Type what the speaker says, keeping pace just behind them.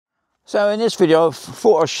So in this video, I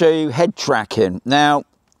thought I'd show you head tracking. Now,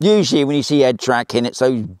 usually when you see head tracking, it's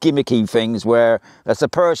those gimmicky things where there's a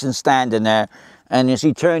person standing there, and as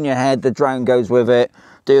you turn your head, the drone goes with it,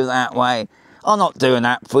 do it that way. I'm not doing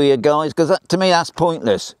that for you guys, because to me that's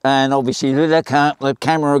pointless. And obviously the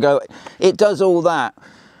camera will go, it does all that.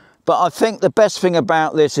 But I think the best thing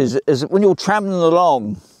about this is when you're traveling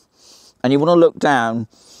along and you want to look down,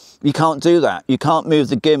 you can't do that. You can't move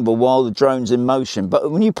the gimbal while the drone's in motion.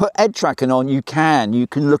 But when you put head tracking on, you can. You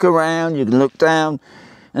can look around, you can look down,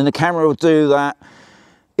 and the camera will do that.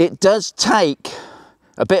 It does take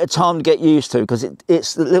a bit of time to get used to, because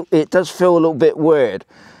it does feel a little bit weird.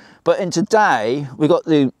 But in today, we've got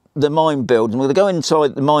the mine building. We're going to go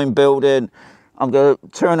inside the mine building. I'm going to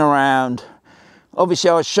turn around.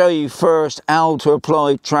 Obviously, I'll show you first how to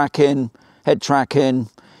apply tracking, head tracking.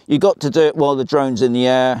 You've got to do it while the drone's in the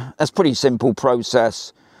air. That's a pretty simple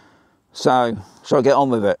process. So, shall I get on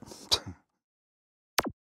with it?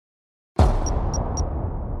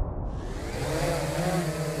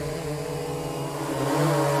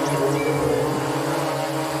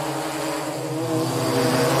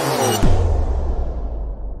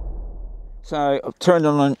 So, I've turned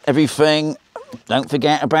on everything. Don't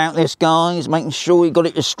forget about this, guys. Making sure you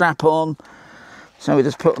got your strap on. So we're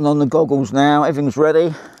just putting on the goggles now. Everything's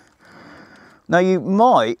ready. Now you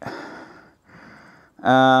might,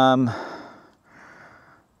 right,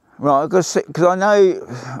 I've got to see, because I know,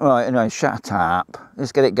 right, anyway, shut up.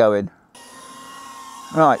 Let's get it going.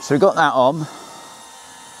 Right, so we've got that on.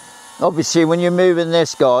 Obviously, when you're moving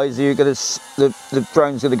this, guys, you're gonna, the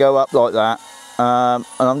drone's gonna go up like that. And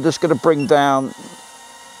I'm just gonna bring down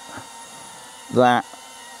that.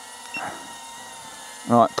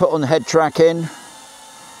 Right, put on the head tracking.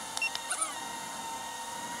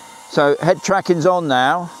 So head tracking's on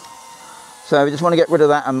now. So we just want to get rid of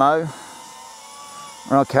that ammo.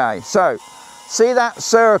 Okay, so see that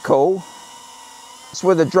circle? That's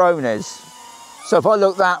where the drone is. So if I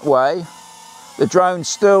look that way, the drone's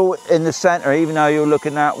still in the center, even though you're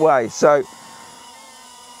looking that way. So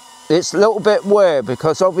it's a little bit weird,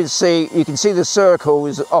 because obviously you can see the circle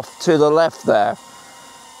is off to the left there.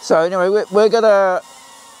 So anyway, we're gonna,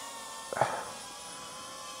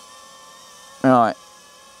 right.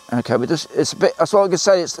 Okay, but it's a bit, that's what I can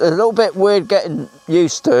say, it's a little bit weird getting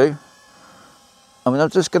used to. I mean, I'm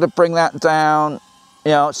just going to bring that down.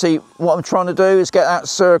 You know, see, what I'm trying to do is get that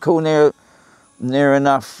circle near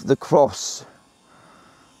enough the cross.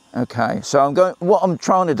 Okay, so what I'm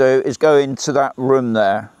trying to do is go into that room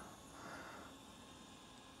there.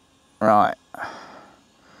 Right.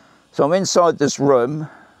 So I'm inside this room.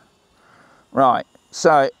 Right,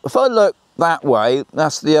 so if I look that way,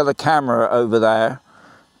 that's the other camera over there.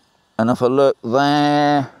 And if I look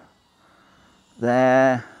there,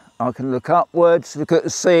 I can look upwards, look at the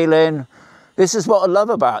ceiling. This is what I love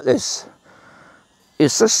about this.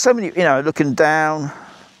 It's just so many, you know, looking down.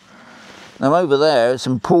 Now over there,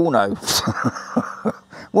 some porno.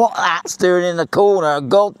 What that's doing in the corner,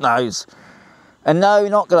 God knows. And no, you're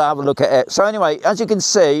not going to have a look at it. So anyway, as you can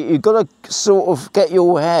see, you've got to sort of get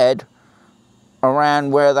your head around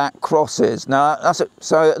where that cross is. Now that's it.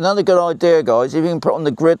 So another good idea, guys, if you can put on the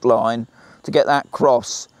grid line to get that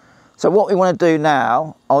cross. So what we want to do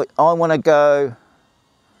now, I want to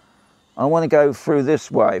go through this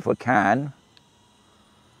way if I can.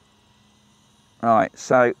 Right,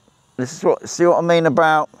 so this is what, see what I mean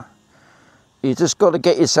about, you just got to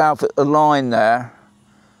get yourself at the line there.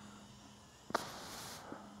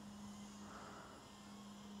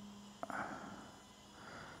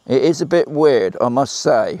 It is a bit weird, I must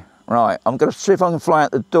say. Right, I'm going to see if I can fly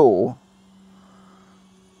out the door.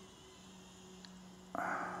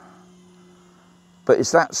 But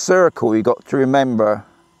it's that circle you got to remember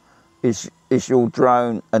is your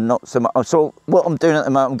drone, and not so much. So what I'm doing at the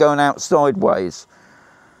moment, I'm going out sideways.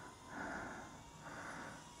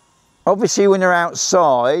 Obviously, when you're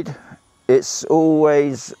outside, it's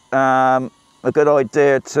always a good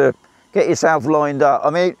idea to get yourself lined up. I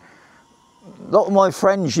mean, a lot of my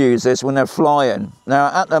friends use this when they're flying. Now,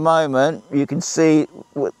 at the moment, you can see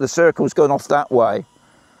the circle's going off that way.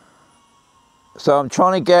 So I'm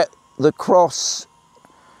trying to get the cross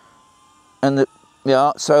and the,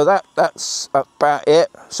 yeah, so that's about it.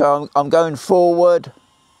 So I'm going forward.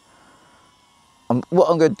 What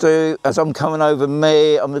I'm going to do, as I'm coming over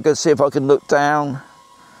me, I'm going to see if I can look down,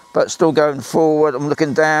 but still going forward. I'm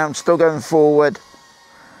looking down, still going forward.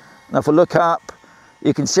 Now if I look up,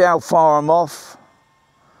 you can see how far I'm off.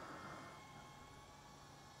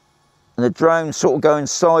 And the drone's sort of going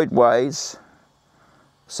sideways.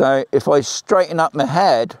 So if I straighten up my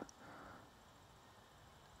head,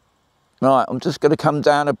 Right, I'm just going to come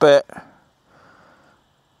down a bit.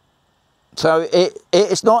 So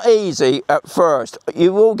it's not easy at first.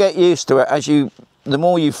 You will get used to it the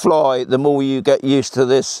more you fly, the more you get used to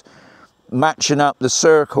this matching up the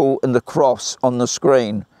circle and the cross on the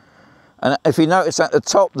screen. And if you notice at the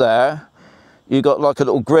top there, you got like a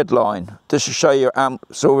little grid line just to show your amp.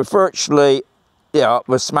 So we're virtually, yeah,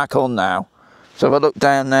 we're smack on now. So if I look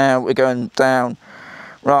down now, we're going down.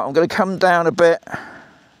 Right, I'm going to come down a bit.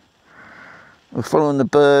 We're following the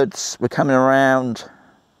birds. We're coming around.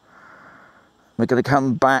 We're going to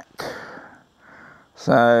come back.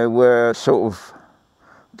 So we're sort of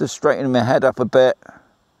just straightening my head up a bit.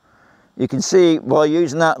 You can see by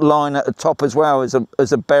using that line at the top as well as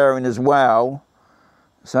a bearing as well.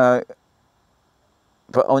 So,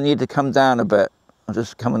 but I need to come down a bit. I'm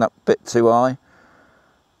just coming up a bit too high.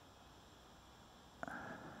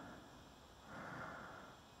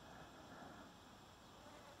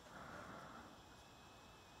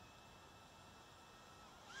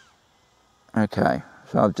 Okay,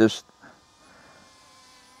 so I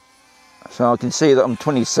can see that I'm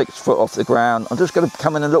 26 foot off the ground. I'm just going to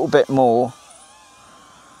come in a little bit more.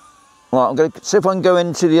 Right, I'm going to see if I can go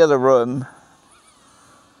into the other room.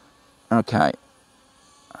 Okay.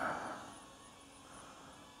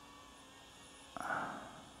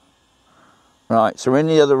 Right, so we're in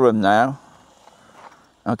the other room now.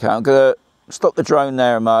 Okay, I'm going to stop the drone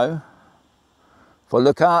there, Mo. If I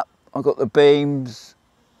look up, I've got the beams.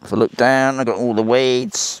 If I look down, I've got all the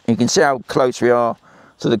weeds. You can see how close we are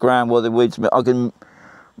to the ground where the weeds. I can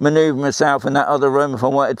manoeuvre myself in that other room if I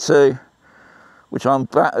wanted to, which I'm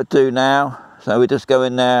about to do now. So we just go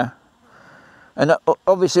in there. And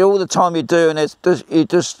obviously all the time you're doing is you're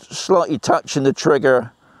just slightly touching the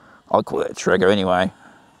trigger. I call it a trigger anyway.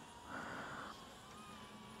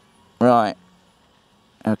 Right.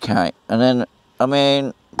 Okay. And then, I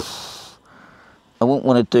mean, I wouldn't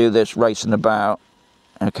want to do this racing about.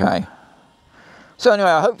 Okay. So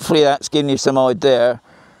anyway, hopefully that's giving you some idea.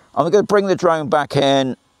 I'm going to bring the drone back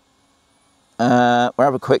in. We'll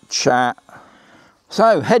have a quick chat.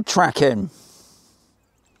 So, head tracking.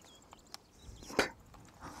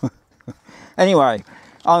 Anyway,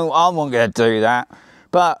 I wasn't going to do that.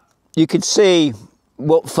 But you could see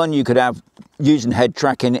what fun you could have using head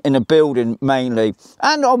tracking in a building mainly.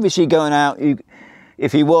 And obviously going out,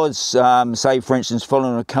 if he was, say for instance,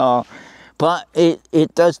 following a car. But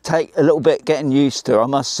it does take a little bit getting used to, I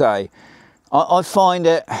must say. I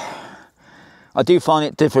do find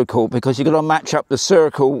it difficult because you've got to match up the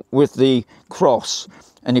circle with the cross.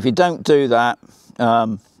 And if you don't do that,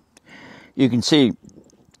 you can see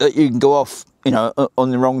that you can go off, you know, on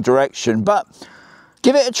the wrong direction. But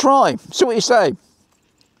give it a try, see what you say. It'd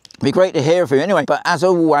be great to hear from you anyway. But as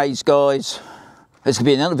always, guys, there's going to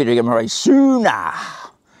be another video game very soon.